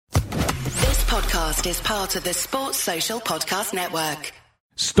podcast is part of the Sports Social Podcast Network.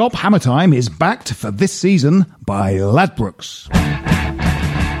 Stop Hammer Time is backed for this season by Ladbrokes.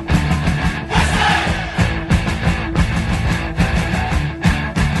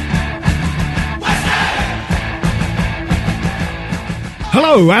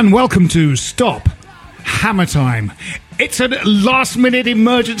 Hello and welcome to Stop Hammer Time. It's a last-minute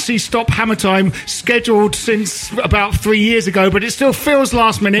emergency Stop Hammer Time scheduled since about 3 years ago, but it still feels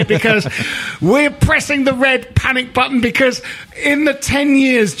last-minute because we're pressing the red panic button because in the 10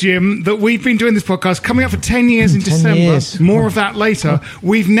 years, Jim, that we've been doing this podcast, coming up for 10 years in December, more of that later,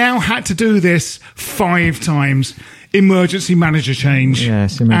 we've now had to do this 5 times. Emergency manager change.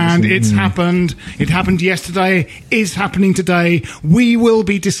 Yes, and it's happened. It happened yesterday, is happening today. We will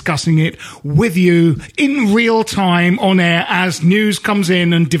be discussing it with you in real time on air as news comes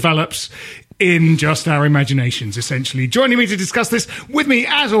in and develops in just our imaginations, essentially. Joining me to discuss this with me,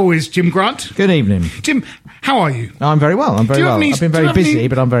 as always, Jim Grant. Good evening. Jim, how are you? I'm very well. I've been very busy,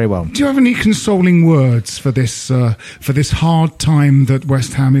 but I'm very well. Do you have any consoling words for this hard time that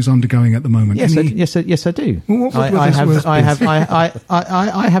West Ham is undergoing at the moment? Yes, I do. What I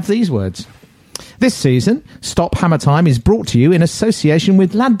have these words. This season, Stop Hammer Time is brought to you in association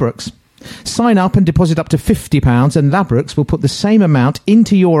with Ladbrokes. Sign up and deposit up to £50 and Ladbrokes will put the same amount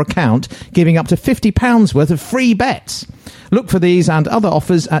into your account, giving up to £50 worth of free bets. Look for these and other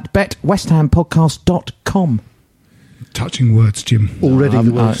offers at betwesthampodcast.com. Touching words, Jim. Already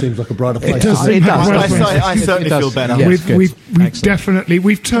the world seems like a brighter place. It does. I certainly feel better. Yes,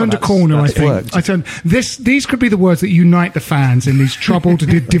 we've turned a corner, I think. These could be the words that unite the fans in these troubled,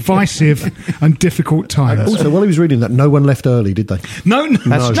 divisive and difficult times. Also, while he was reading that, no one left early, did they? No,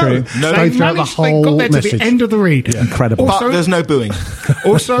 that's true. They got there to the end of the read. Yeah. Incredible. Also, but there's no booing.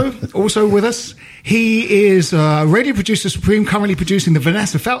 also with us, he is radio producer supreme, currently producing the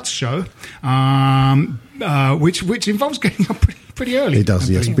Vanessa Feltz show, which involves getting up pretty early. It does,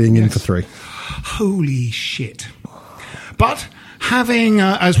 yes, being in for 3. Holy shit. But having,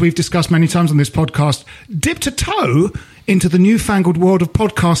 as we've discussed many times on this podcast, dipped a toe into the newfangled world of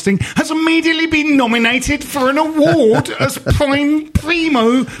podcasting, has immediately been nominated for an award as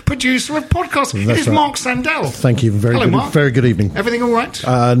primo producer of podcasts. It is right. Mark Sandell. Thank you. Hello, Mark. Very good evening. Everything all right?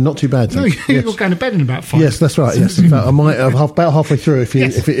 Not too bad. No, you're going to bed in about 5. Yes, that's right. Yes, in fact, I might about halfway through. If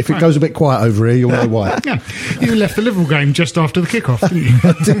it goes a bit quiet over here, you'll know why. Yeah, you left the Liverpool game just after the kickoff, didn't you?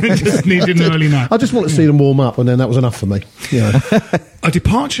 Just needed an early night. I just want to see them warm up, and then that was enough for me. Yeah. A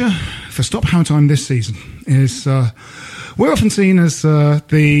departure for Stop Hammer Time this season is. We're often seen as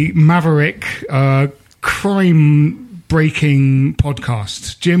the maverick, crime-breaking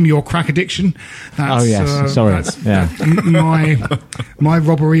podcast. Jim, your crack addiction. That's, sorry. My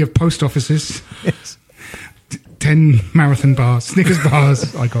robbery of post offices. Yes. 10 marathon bars, Snickers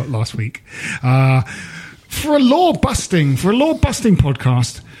bars I got last week. For a law-busting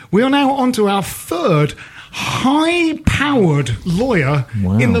podcast, we are now on to our 3rd high-powered lawyer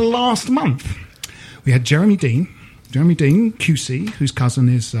in the last month. We had Jeremy Dean, QC, whose cousin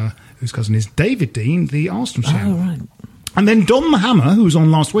is David Dean, the Arsenal chairman. Oh, right. And then Don the Hammer, who was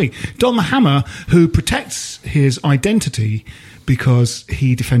on last week. Don the Hammer, who protects his identity because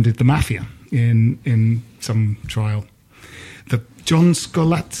he defended the mafia in some trial. The John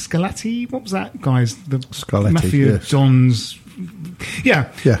Scarlatti, what was that, guys? The Scarlatti, mafia yes. John's. Yeah.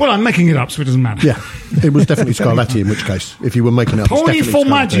 Well, I'm making it up, so it doesn't matter. Yeah, it was definitely Scarlatti, in which case, if you were making it up, Tony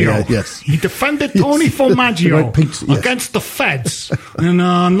Formaggio. Yes. He defended Tony Formaggio against the feds in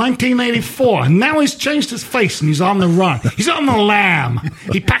 1984. And now he's changed his face and he's on the run. He's on the lam.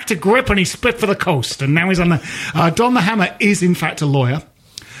 He packed a grip and he split for the coast. And now he's on the... Don the Hammer is, in fact, a lawyer.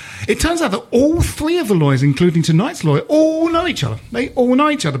 It turns out that all 3 of the lawyers, including tonight's lawyer, all know each other. They all know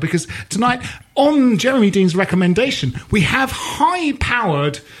each other because tonight, on Jeremy Dean's recommendation, we have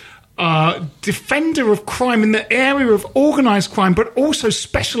high-powered defender of crime in the area of organised crime, but also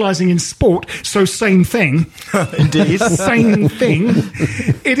specialising in sport. So same thing. Indeed. Same thing.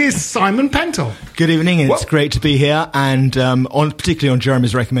 It is Simon Pentel. Good evening. It's great to be here, and particularly on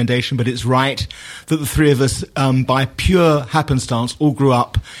Jeremy's recommendation, but it's right that the 3 of us, by pure happenstance, all grew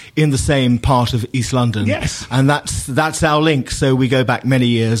up in the same part of East London. Yes. And that's our link. So we go back many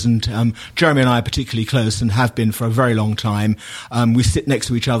years, and Jeremy and I are particularly close and have been for a very long time. We sit next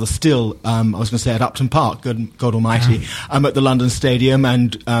to each other still, I was going to say at Upton Park, God almighty, at the London Stadium,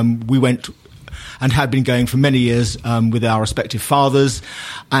 and we went and had been going for many years with our respective fathers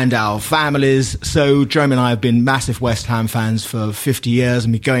and our families. So Jeremy and I have been massive West Ham fans for 50 years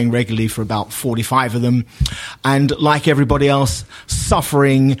and been going regularly for about 45 of them. And like everybody else,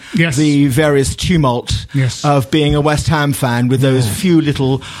 suffering the various tumult of being a West Ham fan with those few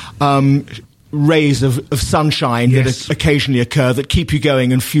little rays of sunshine Yes. that occasionally occur that keep you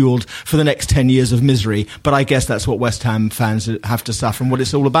going and fueled for the next 10 years of misery. But I guess that's what West Ham fans have to suffer and what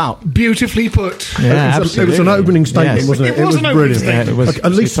it's all about. Beautifully put. Yeah, It was an opening statement, Yes. wasn't it? It was an opening brilliant. statement. Yeah, it was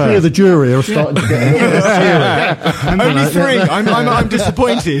At least superb. three of the jury are starting to get Only three. I'm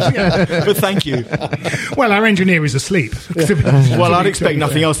disappointed. But thank you. Well, our engineer is asleep. Well, I'd expect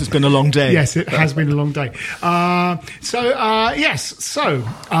nothing else. It's been a long day. Yes, it has been a long day. So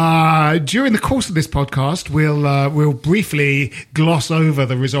during the course of this podcast, we'll briefly gloss over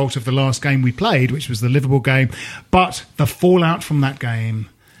the result of the last game we played, which was the Liverpool game. But the fallout from that game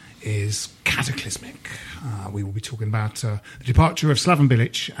is cataclysmic. We will be talking about the departure of Slaven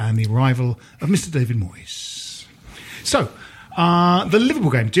Bilic and the arrival of Mr. David Moyes. So, the Liverpool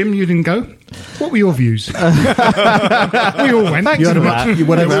game. Jim, you didn't go. What were your views? We all went. Thanks You for that.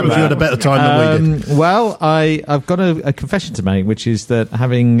 had a better time than we did. Well, I've got a confession to make, which is that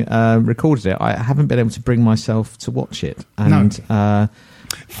having recorded it, I haven't been able to bring myself to watch it. And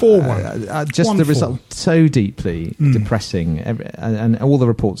 4-1. just 1-4. the result so deeply depressing, and all the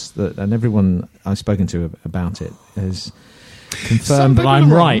reports and everyone I've spoken to about it has Some confirmed that people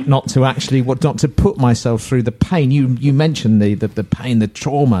I'm are right wrong. not to put myself through the pain. You mentioned the pain, the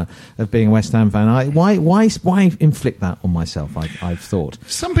trauma of being a West Ham fan. Why inflict that on myself? I've thought.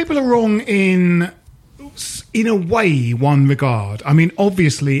 Some people are wrong in a way, one regard. I mean,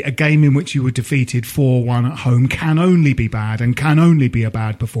 obviously, a game in which you were defeated 4-1 at home can only be bad and can only be a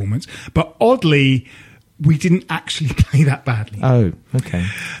bad performance. But oddly, we didn't actually play that badly. Oh, okay.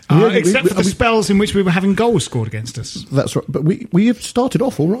 Except for the spells in which we were having goals scored against us. That's right. But we have started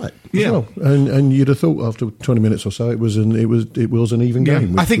off all right as Yeah. well. And you'd have thought after 20 minutes or so it was an even Yeah.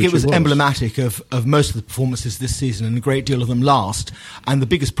 game. I think which it was emblematic of most of the performances this season, and a great deal of them last. And the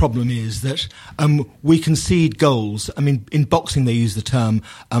biggest problem is that we concede goals. I mean, in boxing they use the term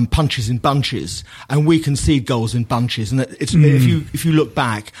punches in bunches, and we concede goals in bunches. And it's, if you look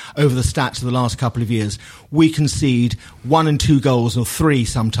back over the stats of the last couple of years, we concede 1 and 2 goals, or 3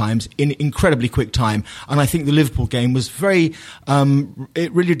 sometimes, in incredibly quick time. And I think the Liverpool game was very,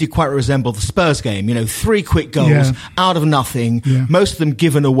 it really did quite resemble the Spurs game. 3 quick goals out of nothing, most of them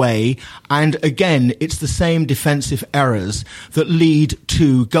given away. And again, it's the same defensive errors that lead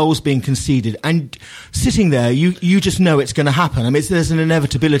to goals being conceded. And sitting there, you just know it's going to happen. I mean, there's an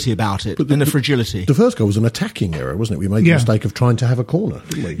inevitability about it, and a fragility. The first goal was an attacking error, wasn't it? We made the mistake of trying to have a corner,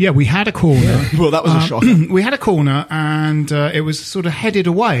 didn't we? Yeah, we had a corner. Well, that was a shocker. We had a corner, and it was sort of headed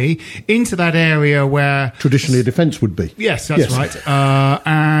away into that area where Traditionally a defence would be. Yes, that's right.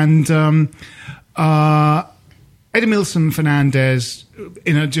 Edmilson Fernandez,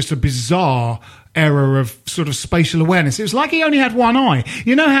 in just a bizarre error of sort of spatial awareness. It was like he only had one eye.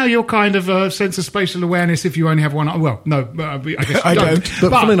 You know how your kind of sense of spatial awareness if you only have one eye? Well, no, I guess you I don't. don't. But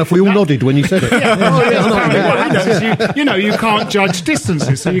funny enough, we all nodded when you said it. You can't judge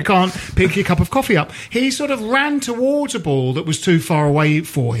distances, so you can't pick your cup of coffee up. He sort of ran towards a ball that was too far away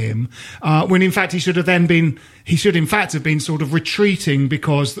for him, when in fact he should in fact have been sort of retreating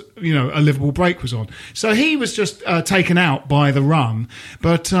because, a Liverpool break was on. So he was just taken out by the run.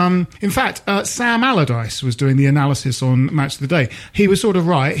 But in fact, Sam Allardyce was doing the analysis on Match of the Day. He was sort of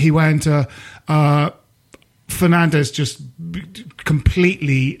right. He went, Fernandez just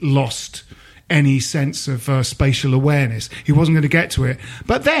completely lost any sense of spatial awareness. He wasn't going to get to it.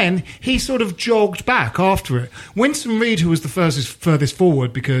 But then he sort of jogged back after it. Winston Reid, who was the furthest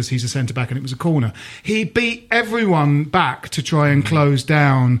forward because he's a centre-back and it was a corner, he beat everyone back to try and close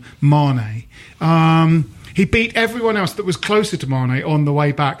down Mane. He beat everyone else that was closer to Mane on the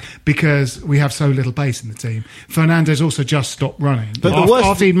way back because we have so little pace in the team. Fernandez also just stopped running. But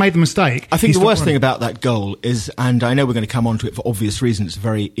after he'd made the mistake, I think the worst thing about that goal is, and I know we're going to come on to it for obvious reasons, it's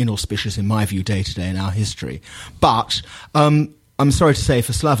very inauspicious in my view day to day in our history. But I'm sorry to say,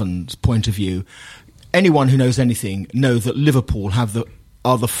 for Slaven's point of view, anyone who knows anything knows that Liverpool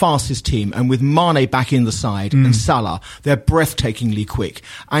are the fastest team, and with Mane back in the side and Salah, they're breathtakingly quick.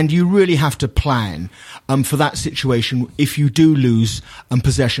 And you really have to plan for that situation. If you do lose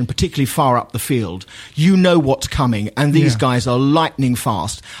possession, particularly far up the field, you know what's coming, and these guys are lightning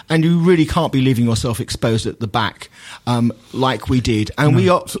fast, and you really can't be leaving yourself exposed at the back like we did, and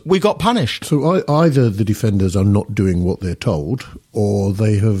we got punished. So either the defenders are not doing what they're told, or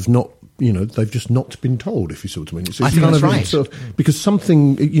they have not. They've just not been told. If you see what I mean, I think that's right. Sort of, because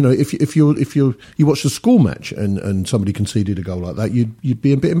something, if you watch the school match and somebody conceded a goal like that, you'd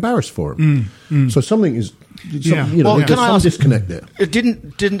be a bit embarrassed for them. So something is, there's some disconnect there.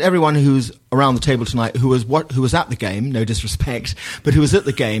 Didn't everyone who's around the table tonight who was at the game, no disrespect, but who was at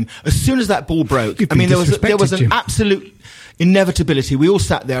the game, as soon as that ball broke, I mean, there was an absolute inevitability. We all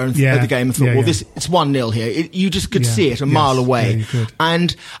sat there at the game and thought, it's 1-0 here. You just could see it a mile away.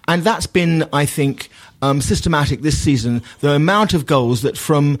 And that's been, I think, systematic this season. The amount of goals that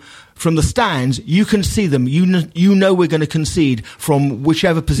from the stands, you can see them. You know we're going to concede from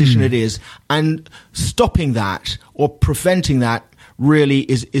whichever position it is. And stopping that or preventing that really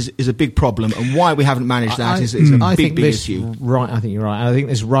is a big problem, and why we haven't managed that is a big issue. Right, I think you're right. I think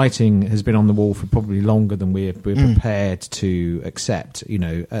this writing has been on the wall for probably longer than we're prepared to accept.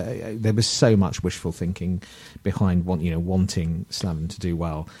 There was so much wishful thinking behind wanting Slaven to do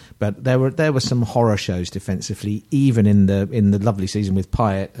well, but there were some horror shows defensively, even in the lovely season with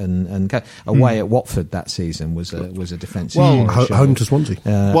Pyatt and away at Watford that season was a defensive. Well, home to Swansea.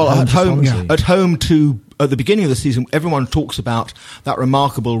 At home to. At the beginning of the season, everyone talks about that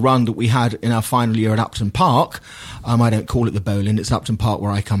remarkable run that we had in our final year at Upton Park. I don't call it the Bowling, it's Upton Park where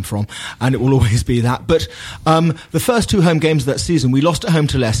I come from, and it will always be that. But the first 2 home games of that season, we lost at home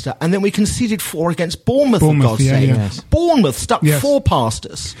to Leicester, and then we conceded 4 against Bournemouth, for God's sake. Yes. Bournemouth stuck 4 past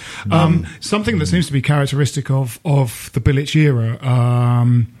us. Something that seems to be characteristic of the Bilic era,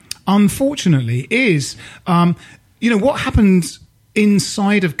 unfortunately, is what happened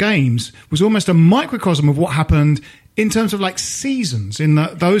inside of games was almost a microcosm of what happened in terms of like seasons in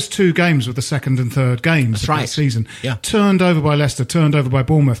those 2 games with the second and third games of that season. Turned over by Leicester, turned over by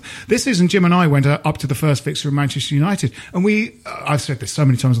Bournemouth. This season, Jim and I went up to the first fixture of Manchester United, and I've said this so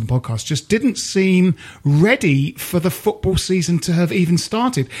many times on the podcast, just didn't seem ready for the football season to have even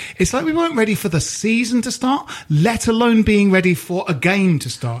started. It's like we weren't ready for the season to start, let alone being ready for a game to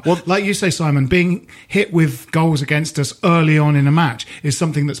start. Well, like you say, Simon, being hit with goals against us early on in a match is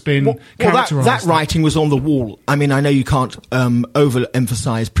something that's been characterised. That writing was on the wall. I mean, I know you can't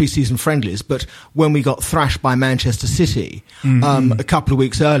overemphasise pre-season friendlies, but when we got thrashed by Manchester City a couple of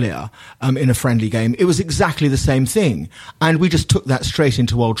weeks earlier in a friendly game, it was exactly the same thing, and we just took that straight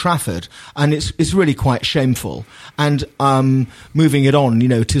into Old Trafford, and it's really quite shameful. And moving it on,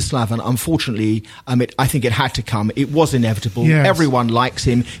 to Slaven, unfortunately, I think it had to come. It was inevitable. Yes. Everyone likes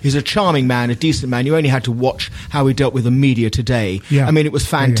him. He's a charming man, a decent man. You only had to watch how he dealt with the media today. Yeah. I mean, it was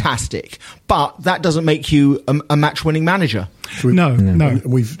fantastic. But that doesn't make you a match-winning manager. No.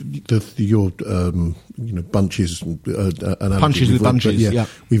 We've your bunches and punches with bunches.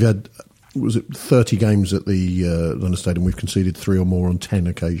 We've had 30 games at the London Stadium. We've conceded 3 or more on 10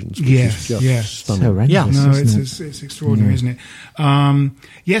 occasions. Yes, stunning. So horrendous, it's extraordinary, isn't it?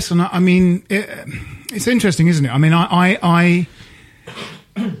 Yes, and I mean it's interesting, isn't it? I mean, I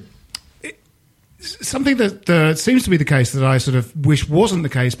something that seems to be the case that I sort of wish wasn't the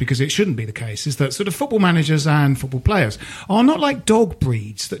case because it shouldn't be the case is that sort of football managers and football players are not like dog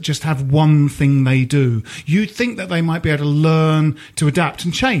breeds that just have one thing they do. You'd think that they might be able to learn to adapt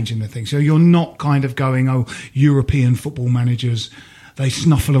and change in the things. So you're not kind of going, European football managers, they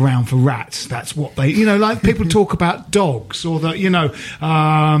snuffle around for rats. That's what they, like people talk about dogs or that,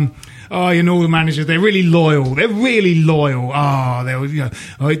 the managers, they're really loyal. They're really loyal.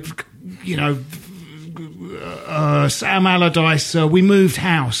 Sam Allardyce, we moved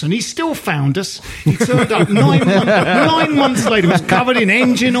house and he still found us. He turned up 9 months later, he was covered in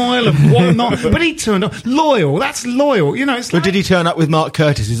engine oil and whatnot, but he turned up. Loyal, that's loyal. But did he turn up with Mark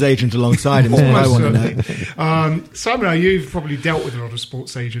Curtis, his agent, alongside him? I want to know. Simon, you've probably dealt with a lot of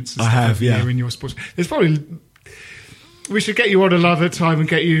sports agents. I have, in your sports. There's probably... We should get you on another time and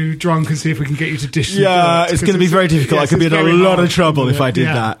get you drunk and see if we can get you to dish. Yeah, it's going to be very difficult. I could be in a lot of trouble if I did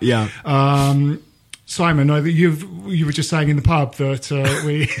that. Yeah. Simon, you were just saying in the pub that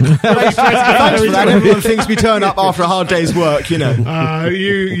we... Thanks for that. Everyone thinks we turn up after a hard day's work,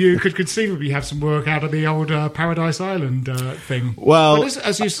 You could conceivably have some work out of the old Paradise Island thing. Well,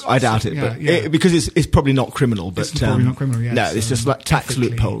 I doubt it, because it's probably not criminal. But, it's probably not criminal, yes. No, it's just like tax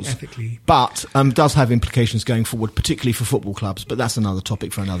loopholes. Ethically. But does have implications going forward, particularly for football clubs, but that's another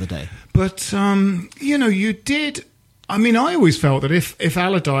topic for another day. But, you did... I mean, I always felt that if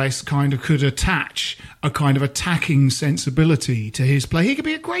Allardyce kind of could attach a kind of attacking sensibility to his play, he could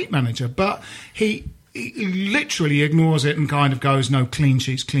be a great manager. But he literally ignores it and kind of goes, no, clean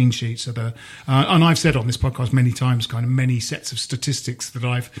sheets are the... and I've said on this podcast many times, kind of many sets of statistics that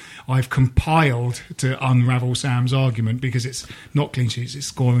I've compiled to unravel Sam's argument, because it's not clean sheets, it's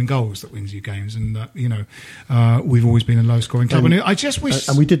scoring goals that wins you games, and we've always been a low-scoring club. And I just wish...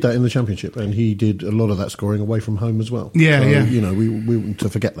 And we did that in the Championship, and he did a lot of that scoring away from home as well. Yeah, so, yeah. We want to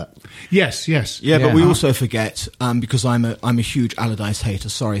forget that. Yes. Yeah, but we also forget, because I'm a huge Allardyce hater,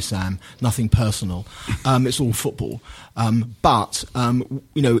 sorry Sam, nothing personal, it's all football. But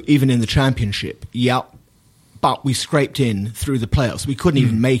even in the Championship, but we scraped in through the playoffs. We couldn't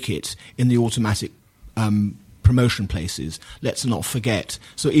even make it in the automatic promotion places. Let's not forget.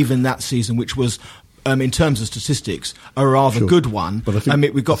 So even that season, which was, in terms of statistics, a rather good one. But I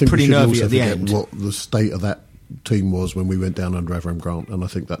think we got pretty nervy at the end. What the state of that team was when we went down under Avram Grant, and I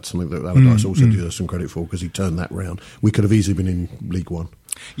think that's something that Allardyce also deserves some credit for, because he turned that round. We could have easily been in League One.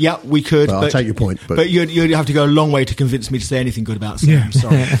 Yeah, we could. But I'll take your point. But you'd have to go a long way to convince me to say anything good about Sam. Yeah.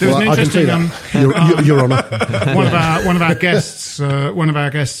 Sorry. I can see that. Your Honour. one of our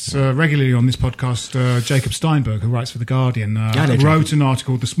guests regularly on this podcast, Jacob Steinberg, who writes for The Guardian, wrote an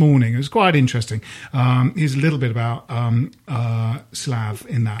article this morning. It was quite interesting. Here's a little bit about Slav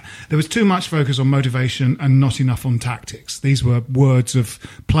in that. There was too much focus on motivation and not enough on tactics. These were words of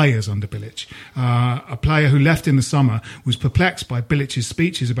players under Bilic. A player who left in the summer was perplexed by Bilic's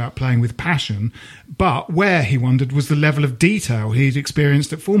speeches about playing with passion, but where, he wondered, was the level of detail he'd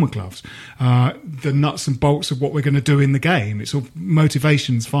experienced at former clubs. The nuts and bolts of what we're going to do in the game. It's all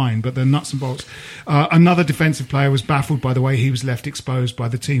motivation's fine, but the nuts and bolts. Another defensive player was baffled by the way he was left exposed by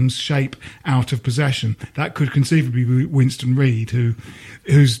the team's shape out of possession. That could conceivably be Winston Reid,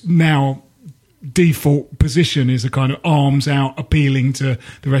 who's now default position is a kind of arms out, appealing to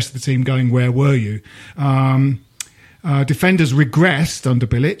the rest of the team, going, where were you? Defenders regressed under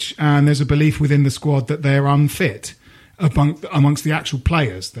Bilic, and there's a belief within the squad that they're unfit amongst the actual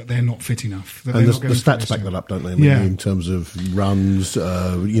players, that they're not fit enough. And the stats back that up, don't they? In terms of runs,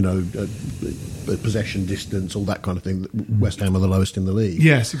 possession distance, all that kind of thing. West Ham are the lowest in the league.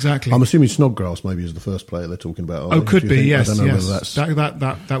 Yes, exactly. I'm assuming Snodgrass maybe is the first player they're talking about. Could be, yes. I don't know whether that's...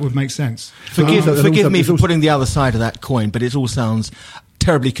 That would make sense. Forgive me for putting the other side of that coin, but it all sounds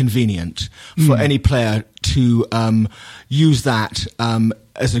terribly convenient for any player to use that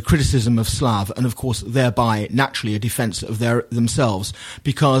as a criticism of Slav, and of course thereby naturally a defence of themselves,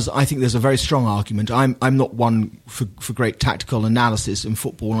 because I think there's a very strong argument. I'm not one for great tactical analysis in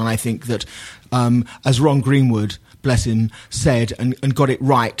football, and I think that as Ron Greenwood, bless him, said and got it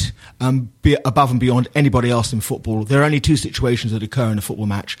right, be above and beyond anybody else in football, there are only two situations that occur in a football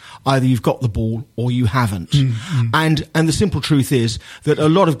match. Either you've got the ball or you haven't. And the simple truth is that a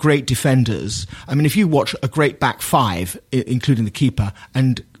lot of great defenders, I mean, if you watch a great back five, including the keeper,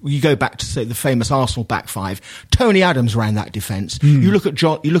 and you go back to, say, the famous Arsenal back five, Tony Adams ran that defence. You look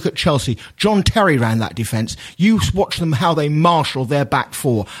at Chelsea, John Terry ran that defence. You watch them, how they marshalled their back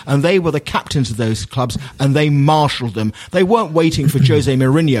four, and they were the captains of those clubs, and they marshalled them. They weren't waiting for Jose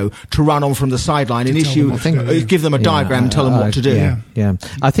Mourinho to run on from the sideline and give them a diagram and tell them what to do. Yeah.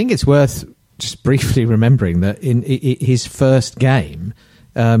 I think it's worth just briefly remembering that in his first game,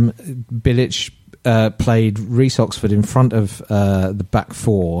 Bilic played Reece Oxford in front of the back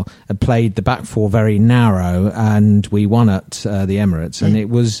four, and played the back four very narrow, and we won at the Emirates, and it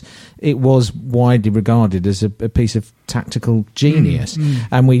was widely regarded as a piece of tactical genius.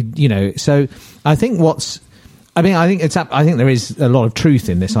 And so I think I think there is a lot of truth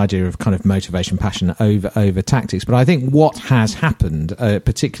in this idea of kind of motivation, passion over tactics. But I think what has happened,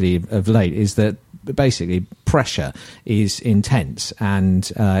 particularly of late, is that basically pressure is intense, and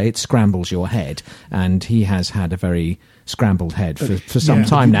it scrambles your head. And he has had a very scrambled head for some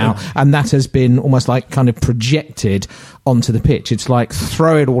time now, and that has been almost like kind of projected onto the pitch. It's like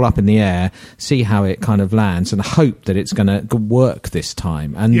throw it all up in the air, see how it kind of lands, and hope that it's going to work this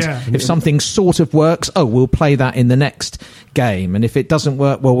time. And if something sort of works, we'll play that in the next game, and if it doesn't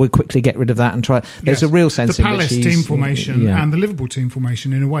work, well, we'll quickly get rid of that and try. There's a real sense the in Palace which team formation and the Liverpool team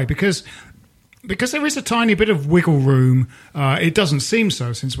formation in a way, because there is a tiny bit of wiggle room. It doesn't seem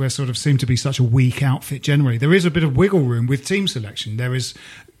so, since we seem to be such a weak outfit generally. There is a bit of wiggle room with team selection. There is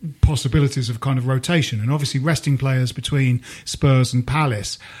possibilities of kind of rotation, and obviously resting players between Spurs and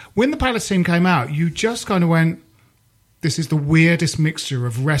Palace. When the Palace team came out, you just kind of went, this is the weirdest mixture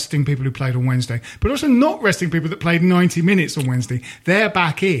of resting people who played on Wednesday, but also not resting people that played 90 minutes on Wednesday. They're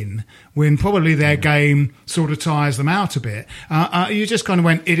back in when probably their game sort of tires them out a bit. You just kind of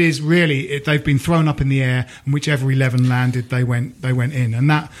went, it is really, they've been thrown up in the air, and whichever 11 landed, they went in. And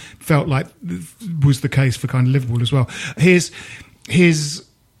that felt like was the case for kind of Liverpool as well.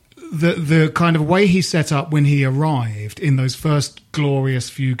 The kind of way he set up when he arrived in those first glorious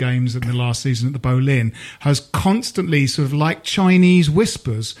few games in the last season at the Boleyn has constantly, sort of like Chinese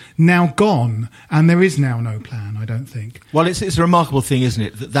whispers, now gone, and there is now no plan, I don't think. Well, it's a remarkable thing, isn't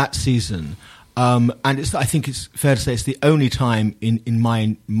it, that season, and I think it's fair to say it's the only time in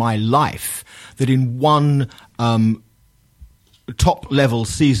my life that in one top level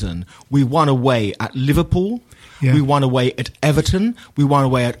season we won away at Liverpool, We won away at Everton. We won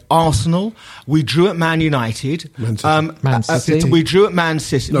away at Arsenal. We drew at Man United. Man City. We drew at Man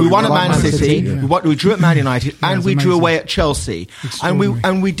City. No, we won at Man City. Yeah. We drew at Man United, and we drew away at Chelsea.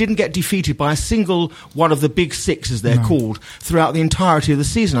 And we didn't get defeated by a single one of the big six, as they're called, throughout the entirety of the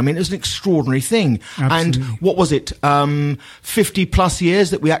season. I mean, it was an extraordinary thing. Absolutely. And what was it? 50 plus years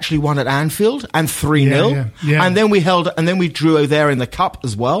that we actually won at Anfield, and 3-0. Yeah. And then we drew there in the cup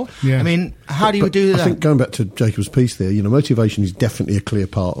as well. Yeah. I mean, how do you do that? I think going back to Jacob's piece there, motivation is definitely a clear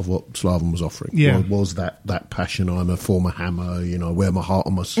part of what Slaven was offering. Yeah. Was that passion? I'm a former Hammer, I wear my heart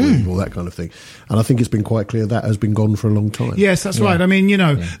on my sleeve, all that kind of thing. And I think it's been quite clear that has been gone for a long time. Yes, that's right. I mean,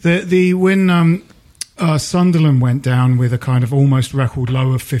 when Sunderland went down with a kind of almost record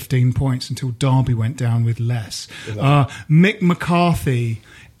low of 15 points until Derby went down with less. Mick McCarthy,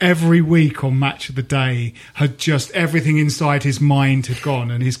 every week on Match of the Day, had just everything inside his mind had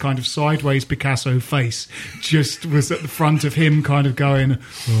gone, and his kind of sideways Picasso face just was at the front of him kind of going,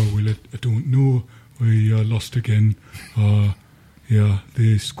 oh, well, I don't know. We lost again.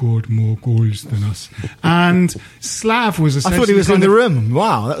 They scored more goals than us. And Slav was essentially... I thought he was in the room.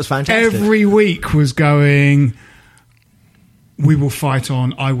 Wow, that was fantastic. Every week was going, we will fight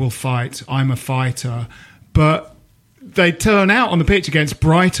on, I will fight, I'm a fighter. But they'd turn out on the pitch against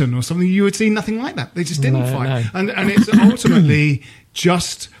Brighton or something, you would see nothing like that. They just didn't fight. No. And it's ultimately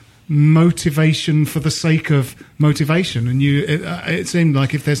just motivation for the sake of motivation, and it seemed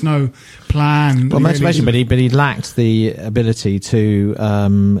like if there's no plan, motivation, but he lacked the ability to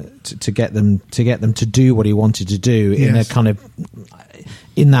get them to do what he wanted to do in a kind of.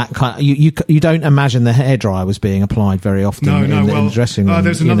 In that kind, you don't imagine the hairdryer was being applied very often in the dressing room.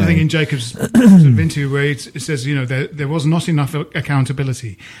 There's another thing in Jacob's sort of interview where it says, there was not enough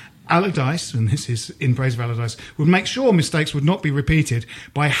accountability. Allardyce, and this is in praise of Allardyce, would make sure mistakes would not be repeated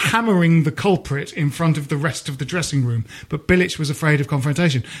by hammering the culprit in front of the rest of the dressing room. But Bilic was afraid of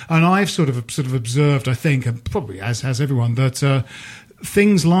confrontation. And I've sort of observed, I think, and probably as has everyone, that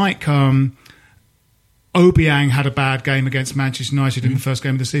things like Obiang had a bad game against Manchester United in the first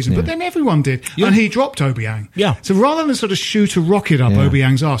game of the season, but then everyone did, and he dropped Obiang. Yeah. So rather than sort of shoot a rocket up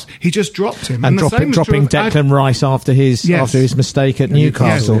Obiang's arse, he just dropped him. And dropping Declan Rice after his mistake at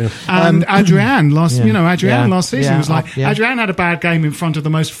Newcastle. Yes. And Adrian last season was like, Adrian had a bad game in front of the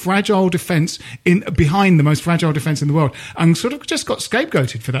most fragile defence behind the most fragile defence in the world, and sort of just got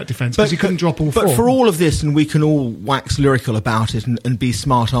scapegoated for that defence because he couldn't drop all four. But for all of this, and we can all wax lyrical about it and be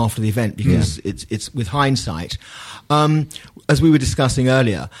smart after the event because it's with hindsight, as we were discussing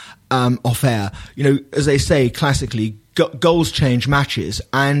earlier off air, as they say classically, goals change matches,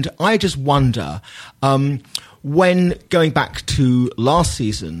 and I just wonder when going back to last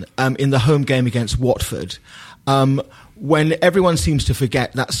season in the home game against Watford, when everyone seems to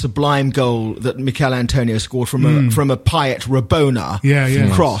forget that sublime goal that Mikel Antonio scored from a Payet Rabona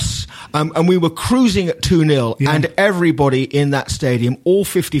cross. And we were cruising at 2-0 and everybody in that stadium, all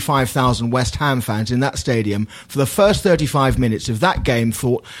 55,000 West Ham fans in that stadium, for the first 35 minutes of that game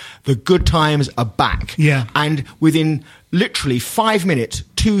thought the good times are back. Yeah. And within literally 5 minutes,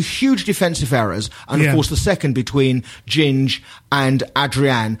 two huge defensive errors, and of course the second between Ginge and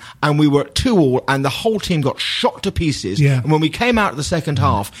Adrian, and we were at 2-2, and the whole team got shot to pieces. Yeah. And when we came out of the second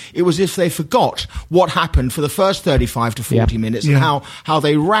half, it was as if they forgot what happened for the first 35 to 40 minutes and how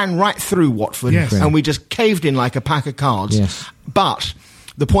they ran right through Watford, and we just caved in like a pack of cards. Yes. But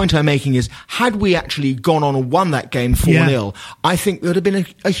the point I'm making is, had we actually gone on and won that game 4-0, I think there would have been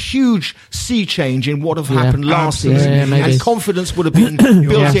a huge sea change in what have happened last season. And confidence would have been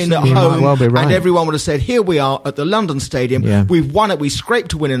built in at home. And everyone would have said, here we are at the London Stadium. We've won it. We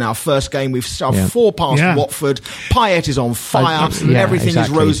scraped to win in our first game. We've shoved 4 past Watford. Payet is on fire. Everything is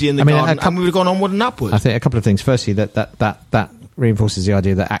rosy in the garden. And we would have gone onward and upward. I think a couple of things. Firstly, that reinforces the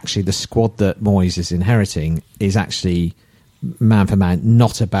idea that actually the squad that Moyes is inheriting is actually, man for man,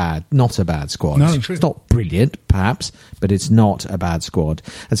 not a bad squad. No, it's not brilliant, perhaps, but it's not a bad squad.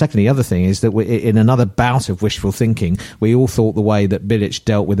 And secondly, the other thing is that in another bout of wishful thinking, we all thought the way that Bilic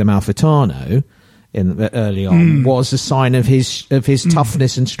dealt with Amalfitano early on was a sign of his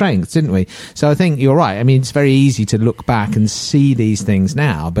toughness and strength, didn't we? So I think you're right. I mean, it's very easy to look back and see these things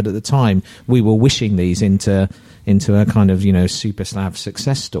now, but at the time we were wishing these into a kind of, Super Slav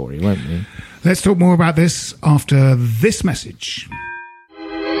success story, weren't we? Let's talk more about this after this message.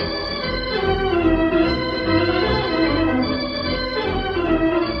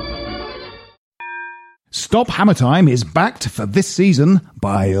 Stop Hammer Time is backed for this season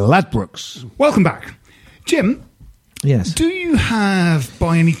by Ladbrokes. Welcome back. Jim? Yes. Do you have,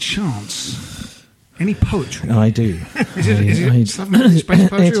 by any chance, Any poetry? I do. Is it Slaven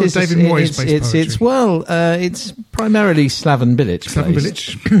Bilic-based poetry or David Moyes-based poetry? It's primarily Slaven Bilic. Slaven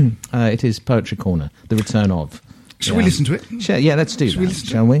Bilic. It is Poetry Corner, the return of. Shall we listen to it? Yeah, let's do that.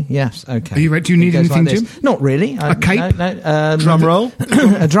 Shall we? Yes, okay. Are you ready? Do you need anything, Jim? Not really. A cape? No, drum roll?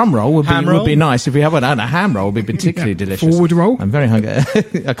 A drum roll would be nice. If we have one, and a ham roll would be particularly delicious. Forward roll? I'm very hungry.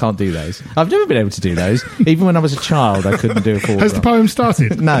 I can't do those. I've never been able to do those. Even when I was a child, I couldn't do a forward roll. Has the poem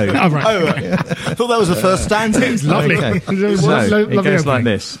started? No. Oh, right. I thought that was the first stanza. It's lovely. Okay. It goes like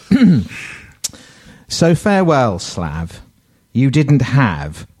this. So farewell, Slav. You didn't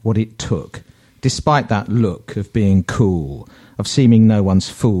have what it took, despite that look of being cool, of seeming no one's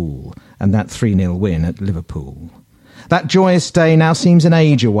fool, and that 3-0 win at Liverpool. That joyous day now seems an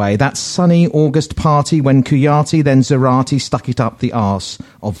age away, that sunny August party when Kuyati then Zarate stuck it up the arse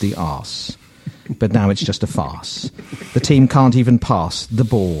of the arse. But now it's just a farce. The team can't even pass the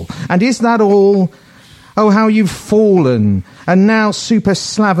ball. And is that all? Oh, how you've fallen. And now, Super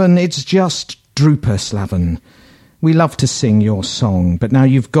Slaven, it's just Drooper Slaven. We love to sing your song, but now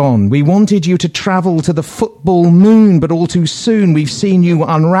you've gone. We wanted you to travel to the football moon, but all too soon we've seen you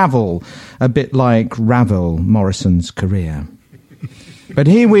unravel, a bit like Ravel Morrison's career. But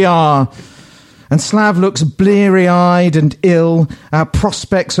here we are, and Slav looks bleary-eyed and ill. Our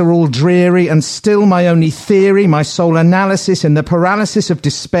prospects are all dreary, and still my only theory, my sole analysis in the paralysis of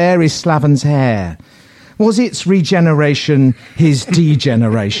despair is Slaven's hair. Was its regeneration his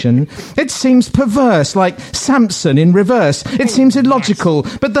degeneration? It seems perverse, like Samson in reverse. It seems illogical,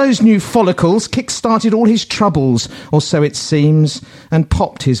 but those new follicles kick-started all his troubles, or so it seems, and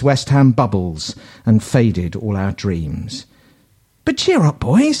popped his West Ham bubbles, and faded all our dreams. But cheer up,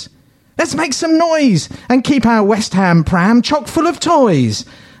 boys. Let's make some noise, and keep our West Ham pram chock full of toys.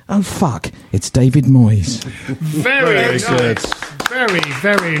 Oh, fuck, it's David Moyes. Very good. Very,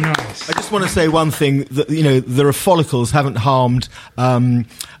 very nice. I just want to say one thing, that, the follicles haven't harmed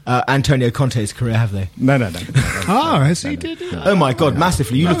Antonio Conte's career, have they? No. Has he did? Oh my God,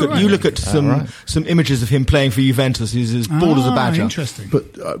 massively. You look at some images of him playing for Juventus. He's as bald as a badger. Interesting.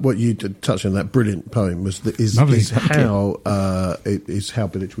 But what you touched on that brilliant poem is how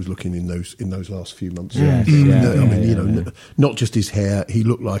Bilic was looking in those last few months. Not just his hair. He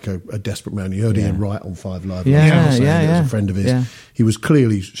looked like a desperate man. You heard Ian Wright on 5 Live. He was a friend of his. Yeah. He was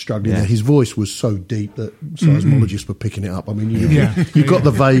clearly struggling there. His voice was so deep that seismologists were picking it up. I mean, you got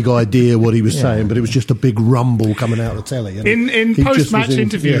the vague idea what he was saying, but it was just a big rumble coming out of the telly. In post-match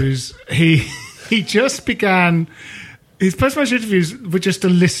interviews, he just began... His post-match interviews were just a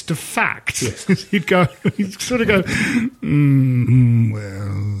list of facts. Yes. He'd sort of go,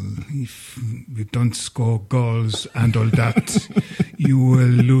 well, if you don't score goals and all that, you will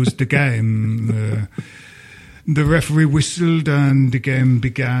lose the game. The referee whistled and the game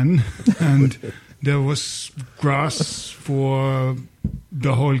began, and there was grass for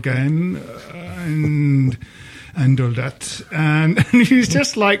the whole game, and all that. And he was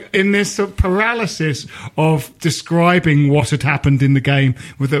just like in this sort of paralysis of describing what had happened in the game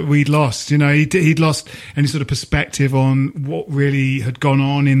that we'd lost. He'd lost any sort of perspective on what really had gone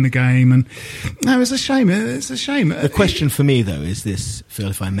on in the game. And no, it's a shame. It's a shame. The question for me, though, is this, Phil,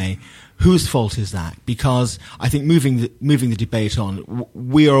 if I may. Whose fault is that? Because I think moving the debate on,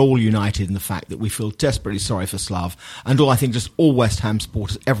 we are all united in the fact that we feel desperately sorry for Slav, and I think just all West Ham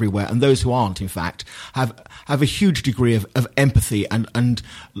supporters everywhere, and those who aren't, in fact, have a huge degree of empathy and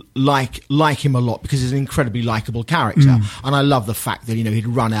like him a lot, because he's an incredibly likeable character. And I love the fact that he'd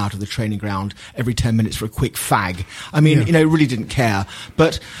run out of the training ground every 10 minutes for a quick fag. I mean, really didn't care.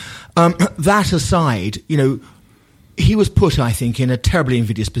 But that aside, he was put, I think, in a terribly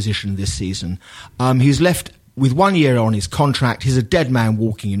invidious position this season. He's left with 1 year on his contract. He's a dead man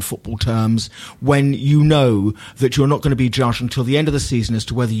walking in football terms, when you know that you're not going to be judged until the end of the season as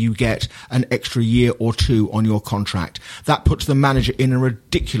to whether you get an extra year or 2 on your contract. That puts the manager in a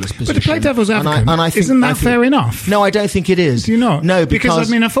ridiculous position. But to play devil's advocate, isn't that fair enough? No, I don't think it is. Do you not? No, because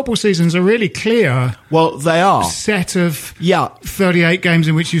a football season's a really clear... Well, they are. ...set of 38 games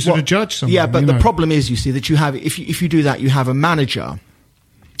in which you sort of judge someone. Yeah, but the problem is, you see, that you have... If you do that, you have a manager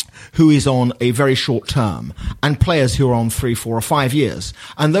who is on a very short term, and players who are on 3, 4 or 5 years.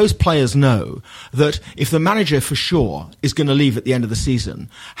 And those players know that if the manager for sure is going to leave at the end of the season,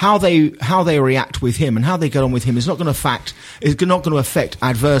 how they react with him and how they get on with him is not going to affect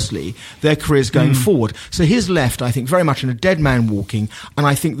adversely their careers going forward. So he's left, I think, very much in a dead man walking, and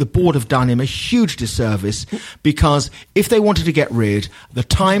I think the board have done him a huge disservice, because if they wanted to get rid, the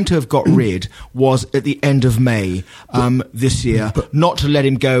time to have got rid was at the end of May this year, not to let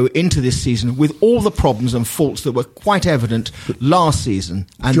him go into this season with all the problems and faults that were quite evident last season,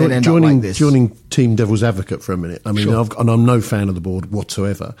 and then end up like this. Joining Team Devil's Advocate for a minute. I mean, Sure. I'm no fan of the board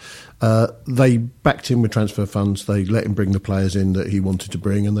whatsoever. They backed him with transfer funds. They let him bring the players in that he wanted to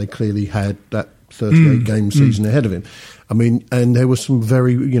bring, and they clearly had that 38-game season ahead of him. I mean, and there was some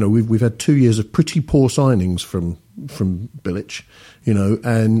very, we've had 2 years of pretty poor signings from Bilic,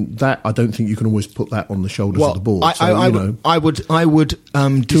 and that I don't think you can always put that on the shoulders of the board. I would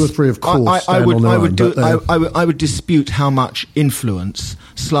 2 or 3 of course. I would dispute how much influence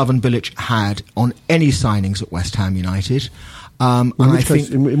Slaven Bilic had on any signings at West Ham United.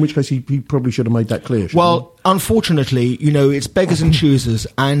 In which case he probably should have made that clear. Well, unfortunately, it's beggars and choosers,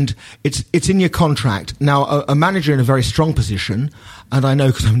 and it's in your contract. Now, a manager in a very strong position, and I know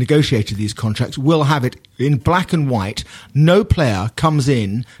because I've negotiated these contracts, will have it in black and white. No player comes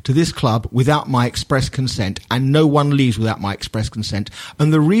in to this club without my express consent, and no one leaves without my express consent.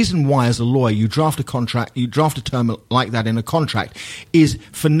 And the reason why, as a lawyer, you draft a term like that in a contract is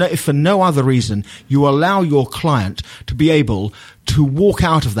for no other reason. You allow your client to be able to walk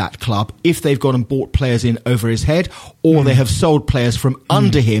out of that club if they've gone and bought players in over his head, or they have sold players from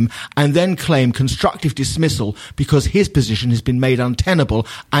under him, and then claim constructive dismissal because his position has been made untenable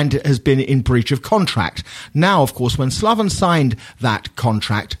and has been in breach of contract. Now, of course, when Slaven signed that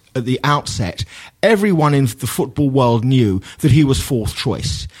contract at the outset, everyone in the football world knew that he was fourth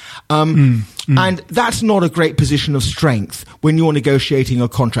choice. And that's not a great position of strength when you're negotiating a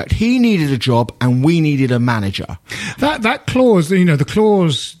contract. He needed a job and we needed a manager. That clause, the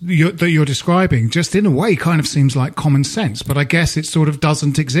clause that you're describing, just in a way kind of seems like common sense, but I guess it sort of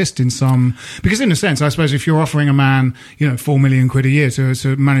doesn't exist in some, because in a sense, I suppose if you're offering a man, £4 million a year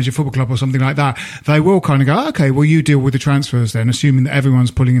to manage a football club or something like that, they will kind of go, okay, well, you deal with the transfers then, assuming that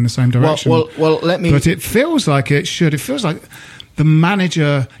everyone's pulling in the same direction. But it feels like it should. It feels like the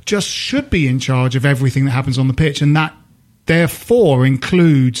manager just should be in charge of everything that happens on the pitch, and that therefore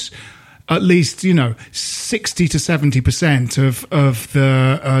includes at least 60 to 70% of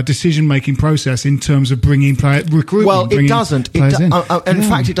the decision-making process in terms of bringing recruitment. Well, it doesn't. In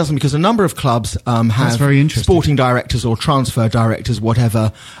fact, it doesn't, because a number of clubs have sporting directors or transfer directors,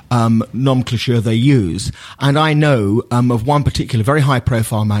 whatever nomenclature they use. And I know of one particular very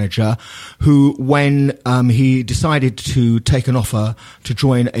high-profile manager who, when he decided to take an offer to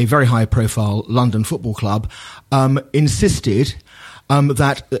join a very high-profile London football club, insisted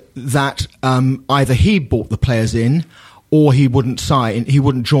that either he bought the players in or he wouldn't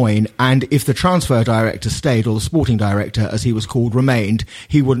join, and if the transfer director stayed, or the sporting director, as he was called, remained,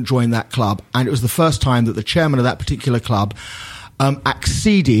 he wouldn't join that club. And it was the first time that the chairman of that particular club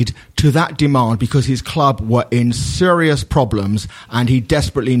acceded to that demand, because his club were in serious problems and he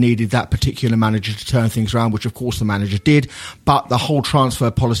desperately needed that particular manager to turn things around, which of course the manager did. But the whole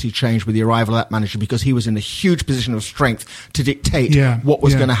transfer policy changed with the arrival of that manager, because he was in a huge position of strength to dictate what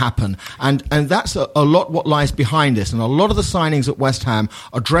was going to happen. And that's a lot what lies behind this. And a lot of the signings at West Ham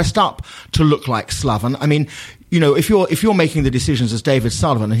are dressed up to look like Slaven. I mean, if you're making the decisions as David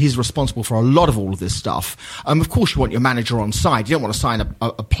Sullivan, and he's responsible for a lot of all of this stuff, of course you want your manager on side. You don't want to sign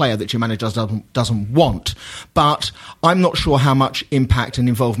a player that your manager doesn't want. But I'm not sure how much impact and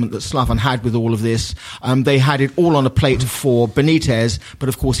involvement that Slaven had with all of this. They had it all on a plate for Benitez, but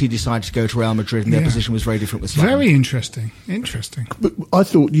of course he decided to go to Real Madrid, and their position was very different with Slaven. Very interesting. But I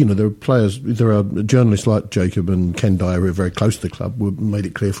thought, there are journalists like Jacob and Ken Dyer who are very close to the club, who made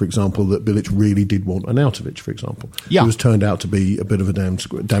it clear, for example, that Bilic really did want Arnautovic, for example. It was turned out to be a bit of a damp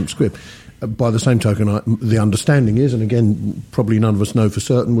squib. By the same token, the understanding is, and again, probably none of us know for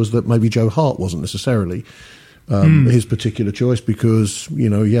certain, was that maybe Joe Hart wasn't necessarily his particular choice, because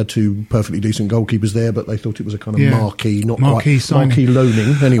he had 2 perfectly decent goalkeepers there, but they thought it was a kind of marquee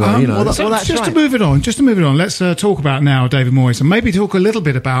loaning. Anyway, just to move it on, let's talk about now David Moyes, and maybe talk a little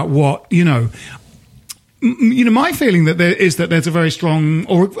bit about what my feeling that there's a very strong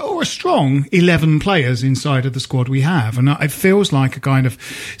or a strong 11 players inside of the squad we have, and it feels like a kind of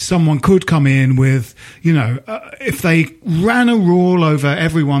someone could come in with, if they ran a rule over